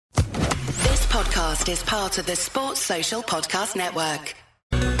podcast is part of the Sports Social Podcast Network.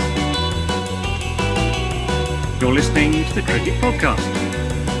 You're listening to the Cricket Podcast.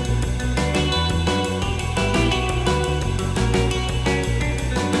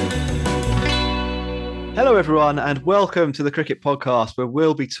 Hello everyone and welcome to the Cricket Podcast, where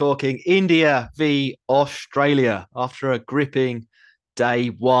we'll be talking India v Australia after a gripping day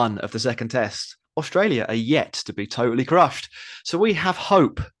one of the second test. Australia are yet to be totally crushed, so we have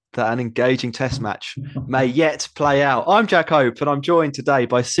hope that an engaging test match may yet play out. I'm Jack Hope and I'm joined today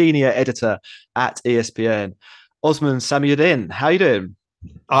by senior editor at ESPN, Osman Samiuddin. How are you doing?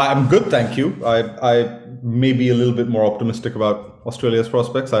 I'm good, thank you. I may be a little bit more optimistic about Australia's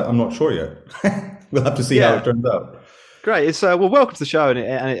prospects. I'm not sure yet. We'll have to see how it turns out. Great. It's well, welcome to the show,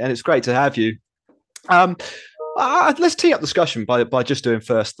 and it's great to have you. Let's tee up discussion by just doing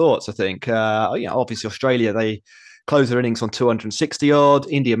first thoughts. I think obviously Australia, they close their innings on 260 odd.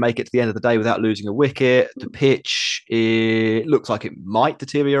 India make it to the end of the day without losing a wicket. The pitch, it looks like it might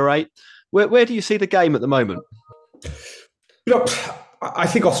deteriorate. Where do you see the game at the moment? I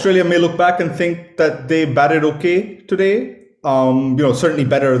think Australia may look back and think that they batted okay today. Certainly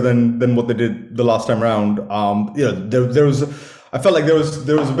better than what they did the last time around. I felt like there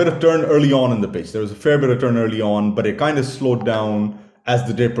was a bit of turn early on in the pitch. There was a fair bit of turn early on, but it kind of slowed down as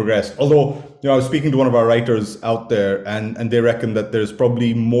the day progressed. Although, I was speaking to one of our writers out there, and they reckon that there's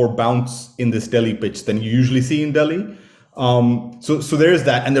probably more bounce in this Delhi pitch than you usually see in Delhi. So there is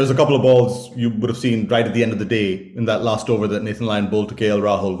that, and there's a couple of balls you would have seen right at the end of the day in that last over that Nathan Lyon bowled to KL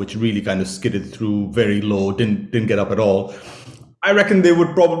Rahul, which really kind of skidded through very low, didn't get up at all. I reckon they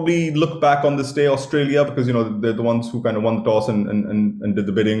would probably look back on this day, Australia, because they're the ones who kind of won the toss and did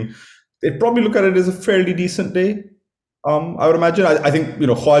the bidding. They'd probably look at it as a fairly decent day. I would imagine. I think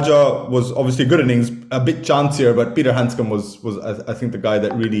Khawaja was obviously a good innings, a bit chancier, but Peter Handscomb was I think the guy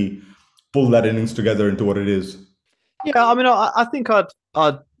that really pulled that innings together into what it is. Yeah, I mean, I think I'd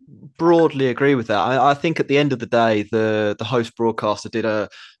broadly agree with that. I think at the end of the day, the host broadcaster did a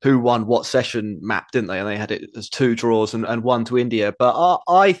who won what session map, didn't they? And they had it as two draws and one to India. But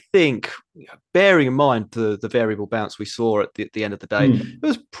I think, bearing in mind the variable bounce we saw at the end of the day, it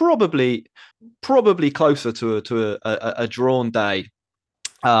was probably closer to a drawn day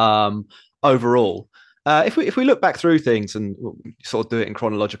overall. If we look back through things and sort of do it in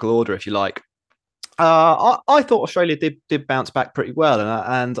chronological order, if you like. I thought Australia did bounce back pretty well,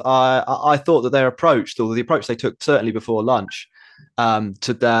 and I thought that their approach, or the approach they took certainly before lunch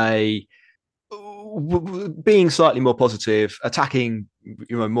today, being slightly more positive, attacking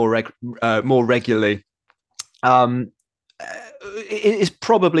more regularly, is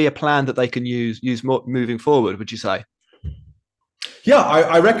probably a plan that they can use more moving forward. Would you say? Yeah,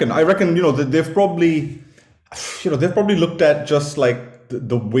 I reckon they've probably looked at just like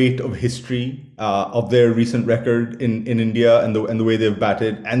the weight of history of their recent record in India and the way they've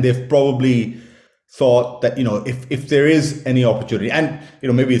batted, and they've probably thought that if there is any opportunity, and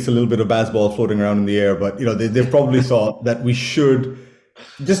maybe it's a little bit of baseball floating around in the air, but they've probably thought that we should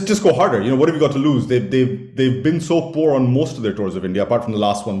just go harder. What have you got to lose? They've been so poor on most of their tours of India, apart from the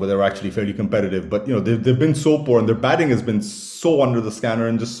last one where they were actually fairly competitive. But they've been so poor, and their batting has been so under the scanner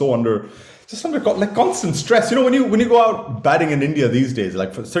and just under like constant stress. When you go out batting in India these days,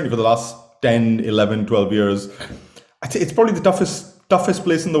 like certainly for the last 10, 11, 12 years, I'd say it's probably the toughest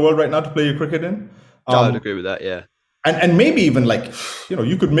place in the world right now to play your cricket in. I would agree with that, yeah. And maybe even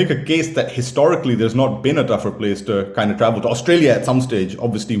you could make a case that historically there's not been a tougher place to kind of travel to. Australia at some stage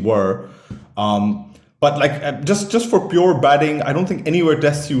obviously were. But just for pure batting, I don't think anywhere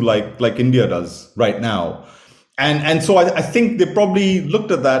tests you like India does right now. And so I think they probably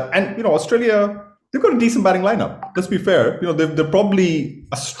looked at that, and Australia, they've got a decent batting lineup. Let's be fair, they're probably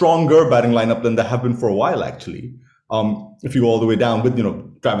a stronger batting lineup than they have been for a while, actually. If you go all the way down with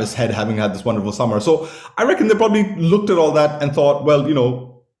Travis Head having had this wonderful summer, so I reckon they probably looked at all that and thought, well,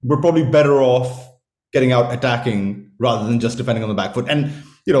 we're probably better off getting out attacking rather than just defending on the back foot. And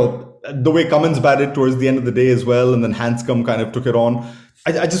the way Cummins batted towards the end of the day as well, and then Handscomb kind of took it on.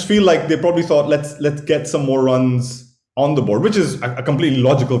 I just feel like they probably thought, let's get some more runs on the board, which is a completely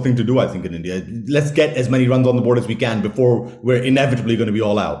logical thing to do, I think, in India. Let's get as many runs on the board as we can before we're inevitably going to be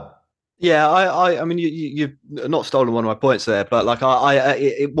all out. Yeah, I mean, you've not stolen one of my points there, but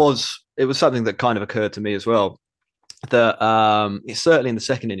it was something that kind of occurred to me as well. That certainly in the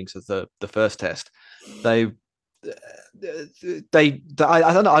second innings of the first test, I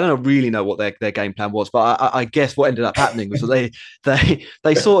don't really know what their game plan was, but I guess what ended up happening was that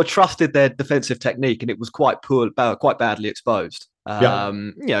they sort of trusted their defensive technique, and it was quite badly exposed.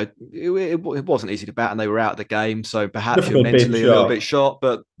 It wasn't easy to bat, and they were out of the game, so perhaps you're mentally a little bit shot.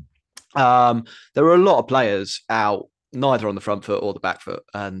 But There were a lot of players out, neither on the front foot or the back foot,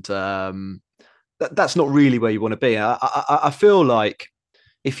 and that's not really where you want to be. I feel like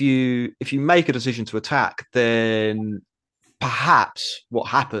if you make a decision to attack, then perhaps what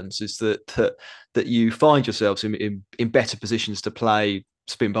happens is that you find yourselves in better positions to play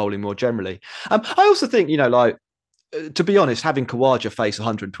spin bowling more generally. I also think, like, to be honest, having Khawaja face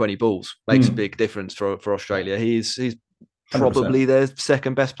 120 balls makes a big difference for Australia. He's 100%. Probably their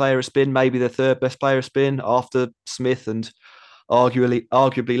second best player of spin, maybe their third best player of spin after Smith and arguably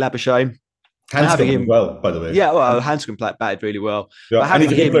Labuschagne. Hanscom as well, by the way. Yeah, well, Hanscom batted really well. Yeah, and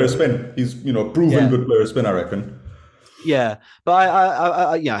he's a good player of spin. He's proven good player of spin, I reckon. Yeah, but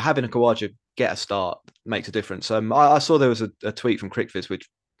I having a Khawaja get a start makes a difference. I saw there was a tweet from CricViz, which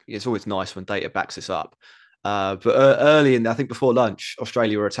it's always nice when data backs this up. But early I think before lunch,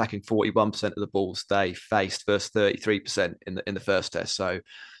 Australia were attacking 41% of the balls they faced versus 33% in the first test. So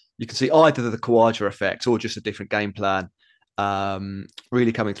you can see either the Khawaja effect or just a different game plan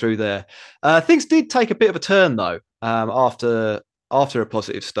really coming through there. Things did take a bit of a turn though after a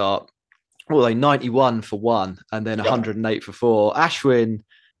positive start. Well, they 91 for 1 and then 108 for 4. Ashwin,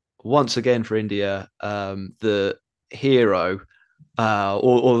 once again for India, the hero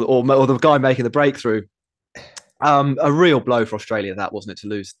or the guy making the breakthrough. A real blow for Australia, that wasn't it, to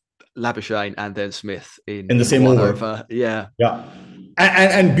lose Labuschagne and then Smith in the same over. Yeah.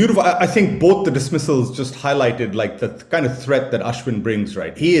 And beautiful. I think both the dismissals just highlighted like the kind of threat that Ashwin brings,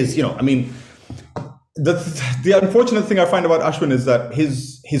 right? He is, the unfortunate thing I find about Ashwin is that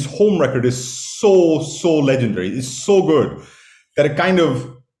his home record is so legendary. It's so good that it kind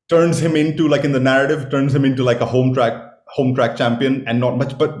of turns him into, like in the narrative, turns him into like a home track champion and not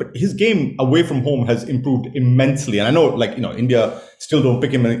much. But his game away from home has improved immensely. And I know, India still don't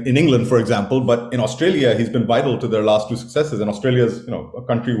pick him in England, for example, but in Australia, he's been vital to their last 2 successes. And Australia is, a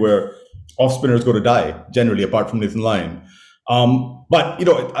country where off spinners go to die, generally, apart from Nathan Lyon.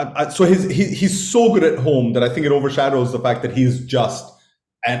 So he's so good at home that I think it overshadows the fact that he's just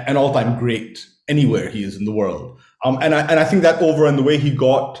an all-time great anywhere he is in the world. And I think that over and the way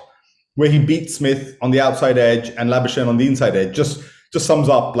he beat Smith on the outside edge and Labuschagne on the inside edge just sums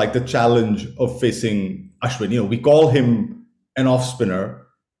up like the challenge of facing Ashwin. We call him an off spinner,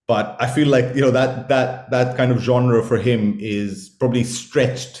 but I feel like that kind of genre for him is probably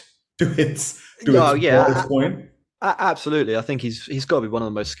stretched to its broadest point. Absolutely, I think he's got to be one of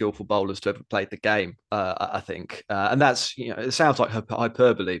the most skillful bowlers to ever played the game. I think, and that's it sounds like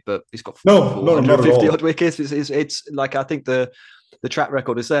hyperbole, but he's got 450 odd wickets. It's like I think the track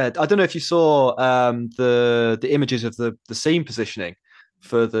record is there. I don't know if you saw the images of the seam positioning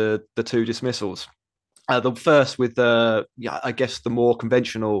for the 2 dismissals. The first with I guess the more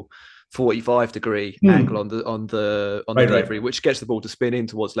conventional 45-degree angle on the delivery, which gets the ball to spin in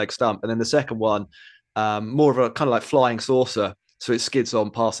towards leg stump, and then the second one. More of a kind of like flying saucer, so it skids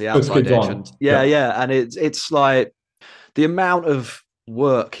on past the outside edge, and and it's like the amount of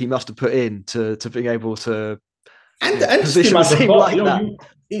work he must have put in to being able to position a seam like that.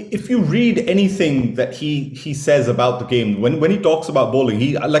 If you read anything that he says about the game, when he talks about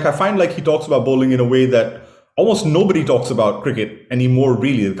bowling, I find like he talks about bowling in a way that almost nobody talks about cricket anymore.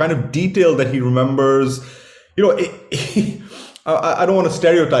 Really, the kind of detail that he remembers, I don't want to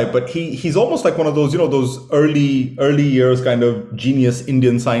stereotype, but he's almost like one of those, those early years kind of genius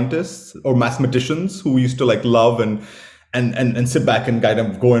Indian scientists or mathematicians who we used to like love and sit back and kind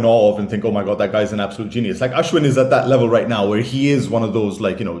of go in awe of and think, oh my God, that guy's an absolute genius. Like Ashwin is at that level right now where he is one of those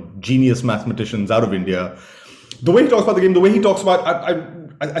like, genius mathematicians out of India. The way he talks about the game, the way he talks about,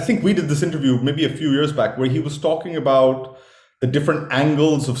 I think we did this interview maybe a few years back where he was talking about the different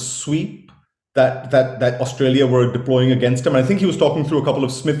angles of sweep that Australia were deploying against him. And I think he was talking through a couple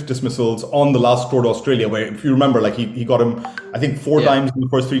of Smith dismissals on the last tour to Australia, where if you remember, like he got him, I think 4 times in the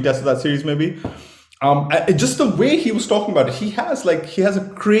first 3 tests of that series, maybe. Just the way he was talking about it, he has a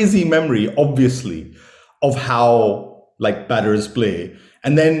crazy memory, obviously, of how like batters play.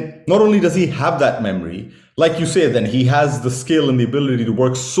 And then not only does he have that memory, like you say, then he has the skill and the ability to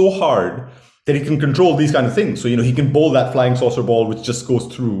work so hard that he can control these kind of things. So, he can bowl that flying saucer ball, which just goes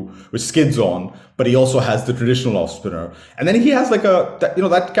through, which skids on, but he also has the traditional off spinner. And then he has like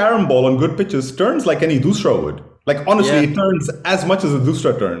that carom ball on good pitches turns like any Dusra would. Like, honestly, it turns as much as a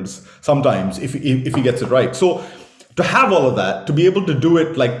Dusra turns sometimes if he gets it right. So to have all of that, to be able to do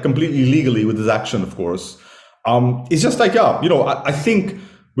it like completely legally with his action, of course, it's just like, I think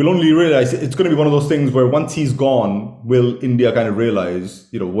we'll only realize it's going to be one of those things where once he's gone, will India kind of realize,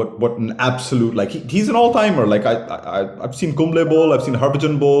 what an absolute, like he's an all-timer. Like I've seen Kumble bowl, I've seen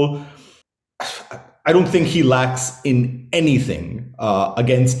Harbhajan bowl. I don't think he lacks in anything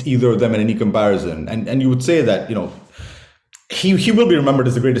against either of them in any comparison. And you would say that, he will be remembered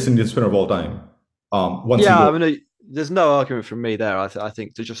as the greatest Indian spinner of all time. Once he Yeah, goes. I mean, there's no argument from me there. I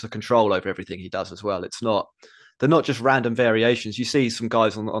think there's just the control over everything he does as well. They're not just random variations. You see some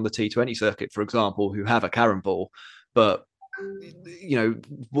guys on the T20 circuit, for example, who have a Karen ball, but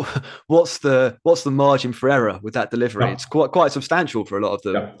what's the margin for error with that delivery? Yeah. It's quite substantial for a lot of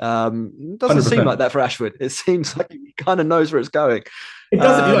them. Yeah. It doesn't seem 100%. like that for Ashwin. It seems like he kind of knows where it's going. It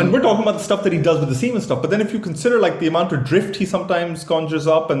doesn't, and we're talking about the stuff that he does with the seam and stuff. But then if you consider like the amount of drift he sometimes conjures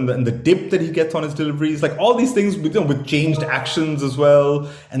up and the dip that he gets on his deliveries, like all these things with changed actions as well,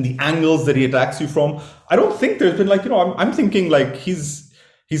 and the angles that he attacks you from, I don't think there's been like, I'm thinking like he's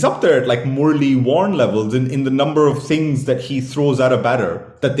up there at like Murli Warren levels in the number of things that he throws at a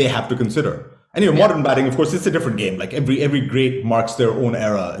batter that they have to consider. And modern batting, of course, it's a different game. Like every great marks their own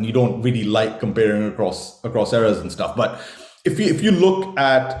era, and you don't really like comparing across eras and stuff. But if you look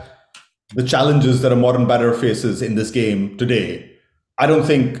at the challenges that a modern batter faces in this game today, I don't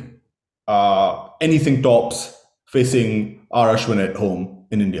think anything tops facing our Ashwin at home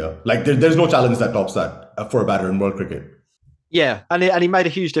in India. Like there's no challenge that tops that for a batter in world cricket. Yeah, and he made a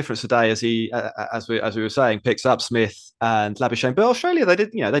huge difference today as he, as we were saying, picks up Smith and Labuschagne. But Australia,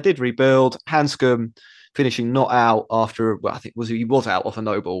 they did rebuild. Hanscom finishing not out after, well, I think he was out off a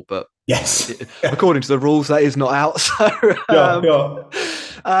no ball, but yes, according to the rules, that is not out. So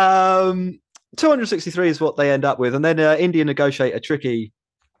 263 is what they end up with, and then India negotiate a tricky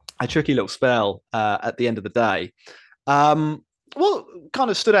little spell at the end of the day. What kind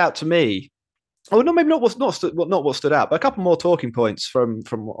of stood out to me. Oh no, maybe not what stood out, but a couple more talking points from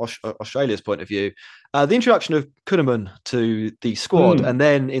Australia's point of view. The introduction of Kuhnemann to the squad and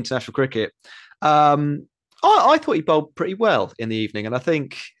then international cricket. I thought he bowled pretty well in the evening, and I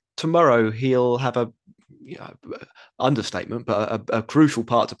think tomorrow he'll have understatement, but a crucial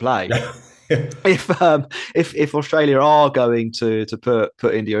part to play. If Australia are going to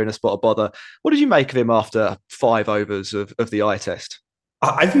put India in a spot of bother. What did you make of him after 5 overs of the eye test?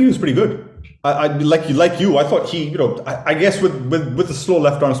 I think he was pretty good. I like you. I thought he, I guess with the slow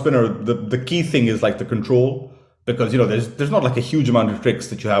left arm spinner, the key thing is like the control, because there's not like a huge amount of tricks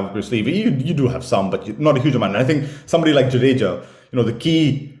that you have up your sleeve. You do have some, but not a huge amount. And I think somebody like Jadeja, the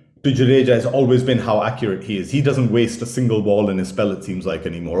key to Jadeja has always been how accurate he is. He doesn't waste a single ball in his spell, it seems like,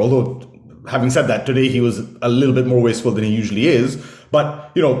 anymore. Although, having said that, today he was a little bit more wasteful than he usually is.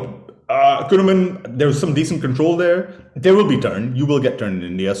 But Kuhnemann, there was some decent control there. There will be turn. You will get turn in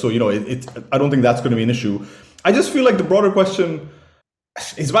India. So, I don't think that's going to be an issue. I just feel like the broader question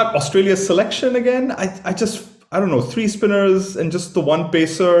is about Australia's selection again. I don't know, 3 spinners and just the 1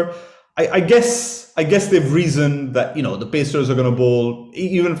 pacer. I guess they've reasoned that, the pacers are going to bowl,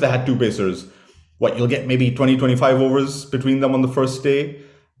 even if they had 2 pacers, you'll get maybe 20, 25 overs between them on the first day.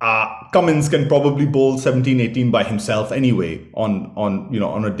 Cummins can probably bowl 17, 18 by himself anyway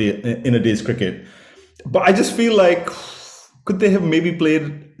on a day in a day's cricket. But I just feel like, could they have maybe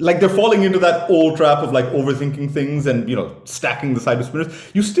played, like they're falling into that old trap of like overthinking things and, stacking the side of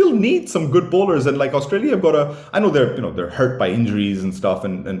spinners. You still need some good bowlers, and like Australia have got I know they're hurt by injuries and stuff,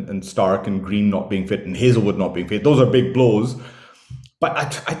 and Stark and Green not being fit and Hazelwood not being fit. Those are big blows.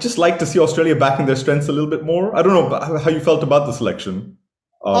 But I just like to see Australia backing their strengths a little bit more. I don't know how you felt about the selection.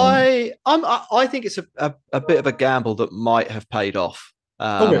 I think it's a bit of a gamble that might have paid off.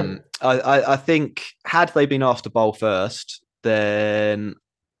 Okay. I think had they been asked to bowl first, then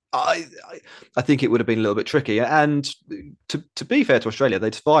I think it would have been a little bit tricky. And to be fair to Australia, they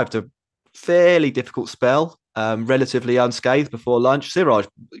survived a fairly difficult spell, relatively unscathed before lunch. Siraj,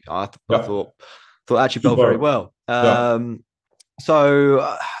 I thought actually bowled very well.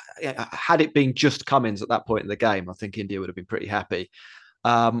 So had it been just Cummins at that point in the game, I think India would have been pretty happy.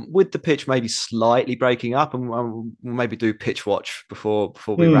 With the pitch maybe slightly breaking up, and we'll maybe do pitch watch before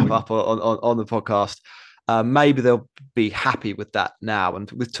we wrap up on the podcast. Maybe they'll be happy with that now, and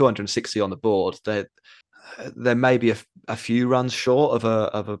with 260 on the board, there may be a few runs short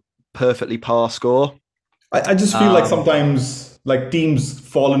of a perfectly par score. I just feel like sometimes like teams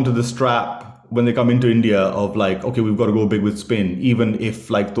fall into this trap when they come into India of like, okay, we've got to go big with spin, even if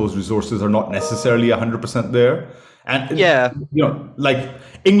like those resources are not necessarily 100% there. And like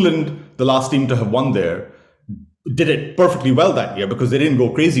England, the last team to have won there, did it perfectly well that year because they didn't go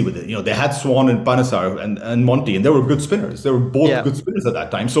crazy with it. They had Swan and Panesar and Monty, and they were good spinners. They were both good spinners at that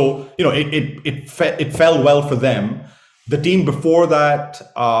time. So it fell well for them. The team before that,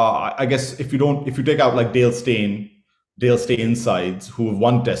 I guess if you take out like Dale Steyn sides who have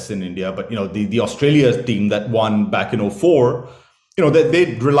won tests in India, but the Australia team that won back in 2004.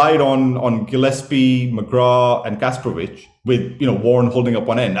 they relied on Gillespie, McGrath, and Kasprovic with Warren holding up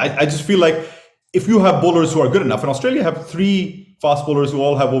one end. I just feel like if you have bowlers who are good enough, and Australia have 3 fast bowlers who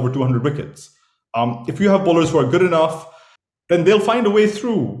all have over 200 wickets. If you have bowlers who are good enough, then they'll find a way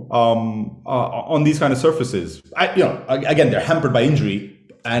through on these kind of surfaces. Again, they're hampered by injury,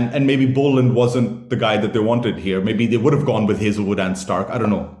 and maybe Boland wasn't the guy that they wanted here. Maybe they would have gone with Hazelwood and Stark. I don't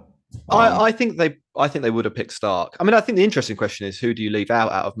know. I think they would have picked Stark. I mean, I think the interesting question is, who do you leave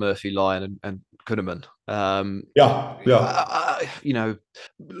out of Murphy, Lyon, and Kuhnemann?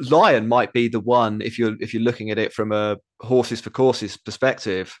 Lyon might be the one if you're looking at it from a horses for courses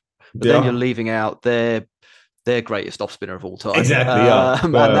perspective, but then you're leaving out their greatest off spinner of all time.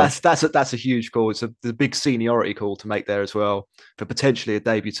 Exactly. And that's a huge call. It's a big seniority call to make there as well for potentially a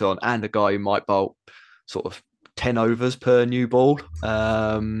debutant and a guy who might bowl sort of 10 overs per new ball. So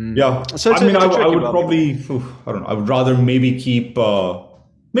I would probably, I don't know. I would rather maybe keep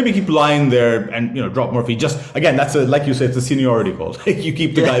Lyon there and drop Murphy. Just again, that's like you said, it's a seniority call. You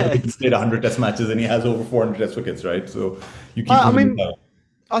keep the guy who's played 100 Test matches and he has over 400 Test wickets, right? So you keep.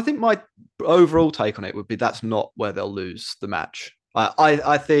 I think my overall take on it would be that's not where they'll lose the match.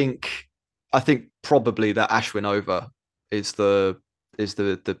 I think probably that Ashwin over is the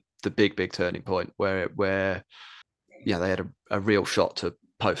big turning point where they had a real shot to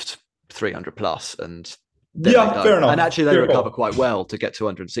post 300 plus and fair enough. And actually they recover quite well to get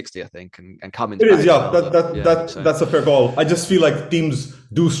 260, I think, and come into it is that's a fair call. I just feel like teams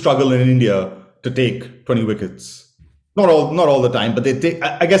do struggle in India to take 20 wickets. Not all the time, but they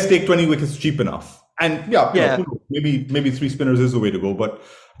take 20 wickets cheap enough. And maybe 3 spinners is the way to go. But I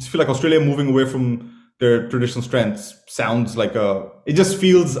just feel like Australia moving away from their traditional strengths sounds like it just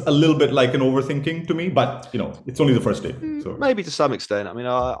feels a little bit like an overthinking to me. But it's only the first day, so maybe to some extent. I mean,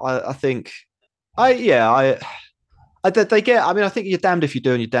 I think they get. I mean, I think you're damned if you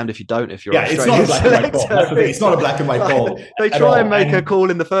do and you're damned if you don't. If you're it's not a black and white call. It's not a black and white call. They try and make a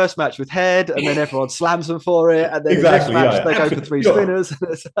call in the first match with head, and then everyone slams them for it, and then the next match they go for 3 spinners.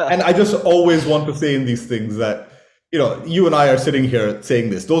 And I just always want to say in these things that you and I are sitting here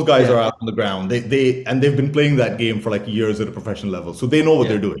saying this. Those guys are out on the ground. They've been playing that game for like years at a professional level, so they know what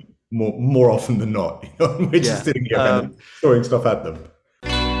they're doing more often than not. We're just sitting here kind of throwing stuff at them.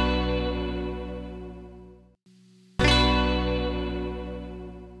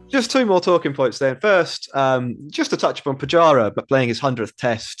 Just 2 more talking points then. First, just to touch upon Pujara, but playing his 100th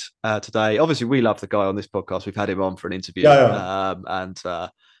test today. Obviously, we love the guy on this podcast. We've had him on for an interview, and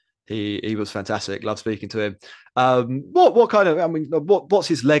he was fantastic. Love speaking to him. What's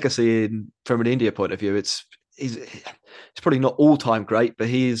his legacy from an India point of view? He's probably not all-time great, but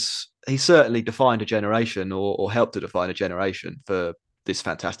he's certainly defined a generation or helped to define a generation for this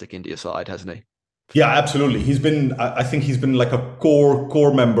fantastic India side, hasn't he? Yeah, absolutely. I think he's been like a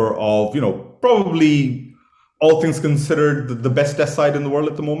core member of, probably all things considered the best test side in the world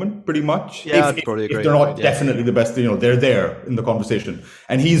at the moment, pretty much. Yeah, I'd probably agree. If they're not definitely the best, they're there in the conversation.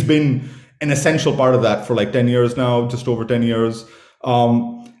 And he's been an essential part of that for like 10 years now, just over 10 years.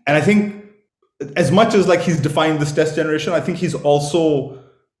 And I think as much as like he's defined this test generation, I think he's also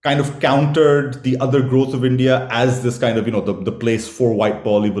kind of countered the other growth of India as this kind of, the place for white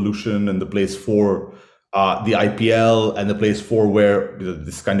ball evolution and the place for the IPL and the place for where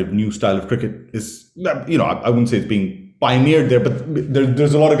this kind of new style of cricket is, I wouldn't say it's being pioneered there, but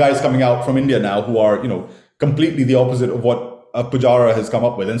there's a lot of guys coming out from India now who are, completely the opposite of what Pujara has come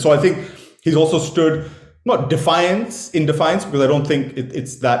up with. And so I think he's also stood, not in defiance, because I don't think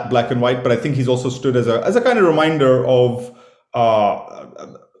it's that black and white, but I think he's also stood as a kind of reminder of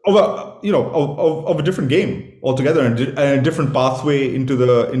a different game altogether and a different pathway into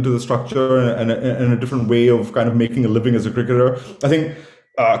the structure and a different way of kind of making a living as a cricketer. I think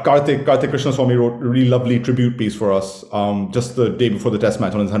Karthik Krishnaswamy wrote a really lovely tribute piece for us just the day before the test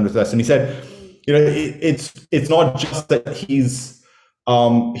match on his 100th test, and he said, it's not just that he's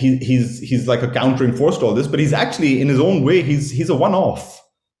like a countering force to all this, but he's actually in his own way he's a one-off.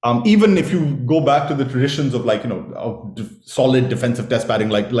 Even if you go back to the traditions of of solid defensive test batting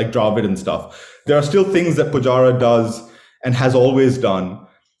like Dravid and stuff, there are still things that Pujara does and has always done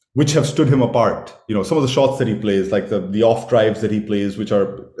which have stood him apart. Some of the shots that he plays, like the off drives that he plays, which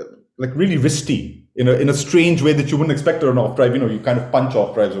are like really wristy in a strange way that you wouldn't expect on an off drive. You kind of punch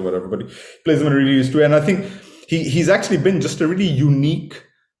off drives or whatever, but he plays them in a really wristy way. And I think he's actually been just a really unique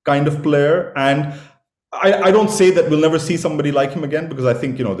kind of player. And I don't say that we'll never see somebody like him again, because I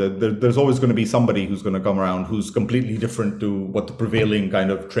think, there's always going to be somebody who's going to come around who's completely different to what the prevailing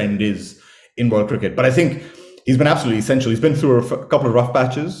kind of trend is in world cricket. But I think he's been absolutely essential. He's been through a couple of rough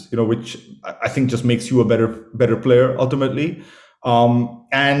patches, which I think just makes you a better player ultimately. And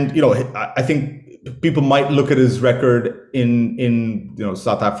I think people might look at his record in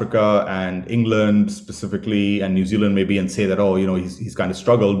South Africa and England specifically, and New Zealand maybe, and say that he's kind of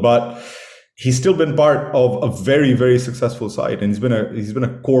struggled, but he's still been part of a very, very successful side, and he's been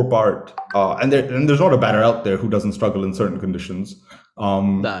a core part. And there's not a batter out there who doesn't struggle in certain conditions.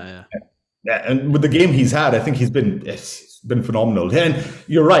 And with the game he's had, I think he's been phenomenal. And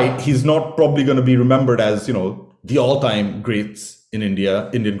you're right, he's not probably going to be remembered as the all-time greats in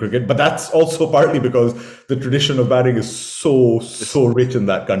Indian cricket, but that's also partly because the tradition of batting is so rich in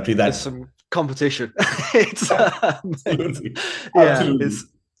that country. That there's some competition. Absolutely.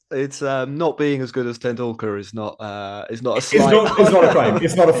 It's not being as good as Tendulkar is not a slight. It's not a crime.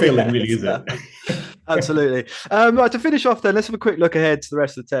 It's not a failing, really, is it? Absolutely. Right, to finish off, then let's have a quick look ahead to the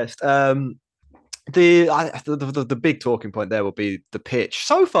rest of the test. The big talking point there will be the pitch.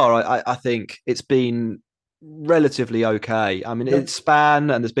 So far, I think it's been relatively okay. I mean, it's span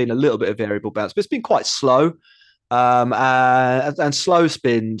and there's been a little bit of variable bounce, but it's been quite slow. And slow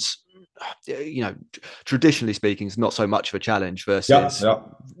spins, traditionally speaking, is not so much of a challenge versus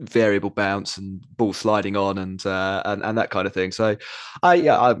variable bounce and ball sliding on and that kind of thing. So,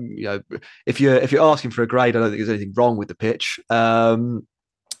 if you're asking for a grade, I don't think there's anything wrong with the pitch.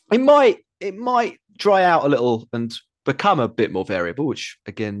 It might dry out a little and become a bit more variable, which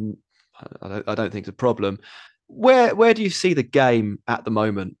again, I don't think is a problem. Where do you see the game at the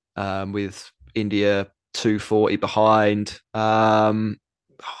moment with India 240 behind? I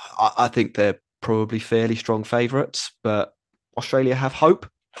think they're probably fairly strong favourites, but Australia have hope.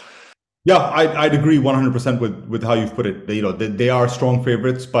 Yeah, I'd agree 100% with how you've put it. They are strong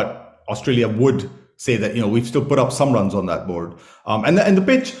favourites, but Australia would say that we've still put up some runs on that board. And the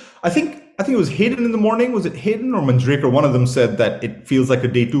pitch, I think it was Hayden in the morning. Was it Hayden or Manjrekar? One of them said that it feels like a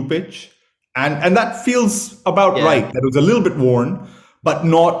day 2 pitch, and that feels about right. That it was a little bit worn, but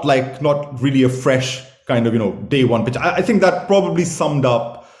not really a fresh kind of day 1 pitch. I think that probably summed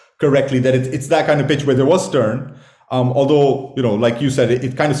up correctly that it's that kind of pitch where there was turn, although like you said,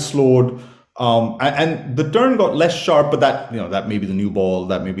 it kind of slowed, and the turn got less sharp. But that may be the new ball,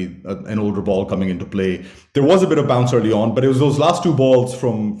 that may be an older ball coming into play. There was a bit of bounce early on, but it was those last 2 balls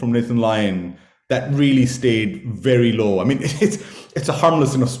from Nathan Lyon that really stayed very low. I mean, it's a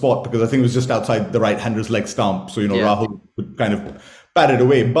harmless enough spot because I think it was just outside the right-hander's leg stump, so Rahul could kind of bat it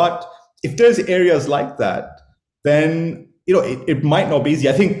away. But if there's areas like that, then it might not be easy.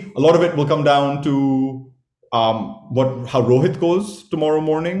 I think a lot of it will come down to how Rohit goes tomorrow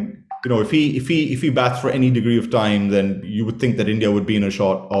morning. If he bats for any degree of time, then you would think that India would be in a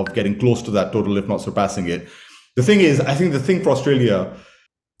shot of getting close to that total, if not surpassing it. The thing is, I think the thing for Australia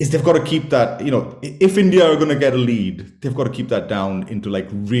is they've got to keep that, if India are going to get a lead, they've got to keep that down into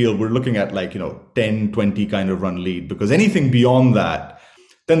we're looking at 10, 20 kind of run lead, because anything beyond that,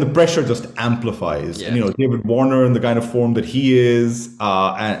 then the pressure just amplifies. Yeah. And David Warner in the kind of form that he is,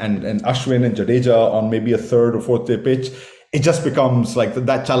 and Ashwin and Jadeja on maybe a 3rd or 4th day pitch, it just becomes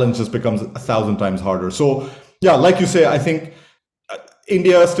that challenge just becomes 1,000 times harder. So yeah, like you say, I think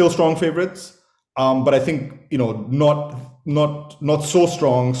India are still strong favorites, but I think not so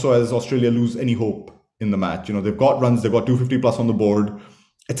strong so as Australia lose any hope in the match. They've got runs, they've got 250 plus on the board.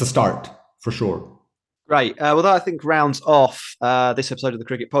 It's a start for sure. Great. Well, that I think rounds off this episode of the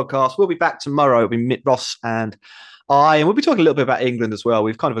Cricket Podcast. We'll be back tomorrow. It'll be Mitt Ross and and we'll be talking a little bit about England as well.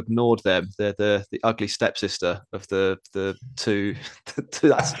 We've kind of ignored them. They're the ugly stepsister of the two.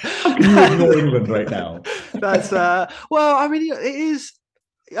 That's you ignore England right now. That's well, I mean, it is.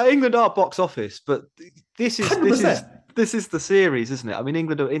 England are box office, but this is the series, isn't it? I mean,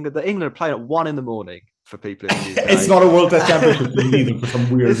 England are playing at 1 a.m. for people in the UK. It's not a World Test Championship either for some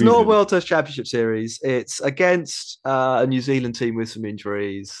weird reason. It's not a World Test Championship series. It's against a New Zealand team with some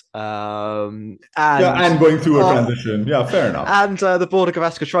injuries. And going through a transition. Yeah, fair enough. And the Border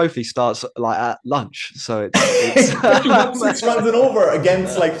Gavaskar Trophy starts at lunch. So it's 6 runs and over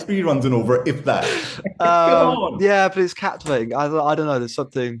against 3 runs and over, if that. Yeah, but it's captivating. I don't know. There's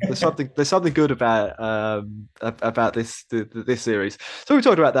something good about this series. So we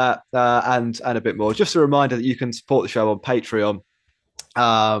talked about that and a bit more. Just a reminder that you can support the show on Patreon,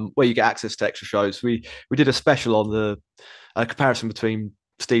 where you get access to extra shows. We did a special on the comparison between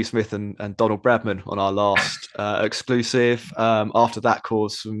Steve Smith and Donald Bradman on our last exclusive. After that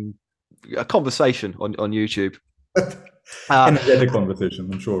caused a conversation on YouTube. Energetic conversation,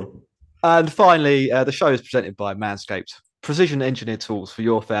 I'm sure. And finally, the show is presented by Manscaped. Precision engineered tools for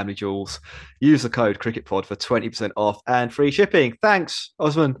your family jewels. Use the code CricketPod for 20% off and free shipping. Thanks,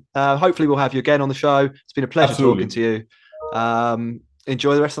 Osman. Hopefully we'll have you again on the show. It's been a pleasure talking to you.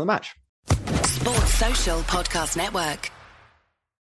 Enjoy the rest of the match. Sports Social Podcast Network.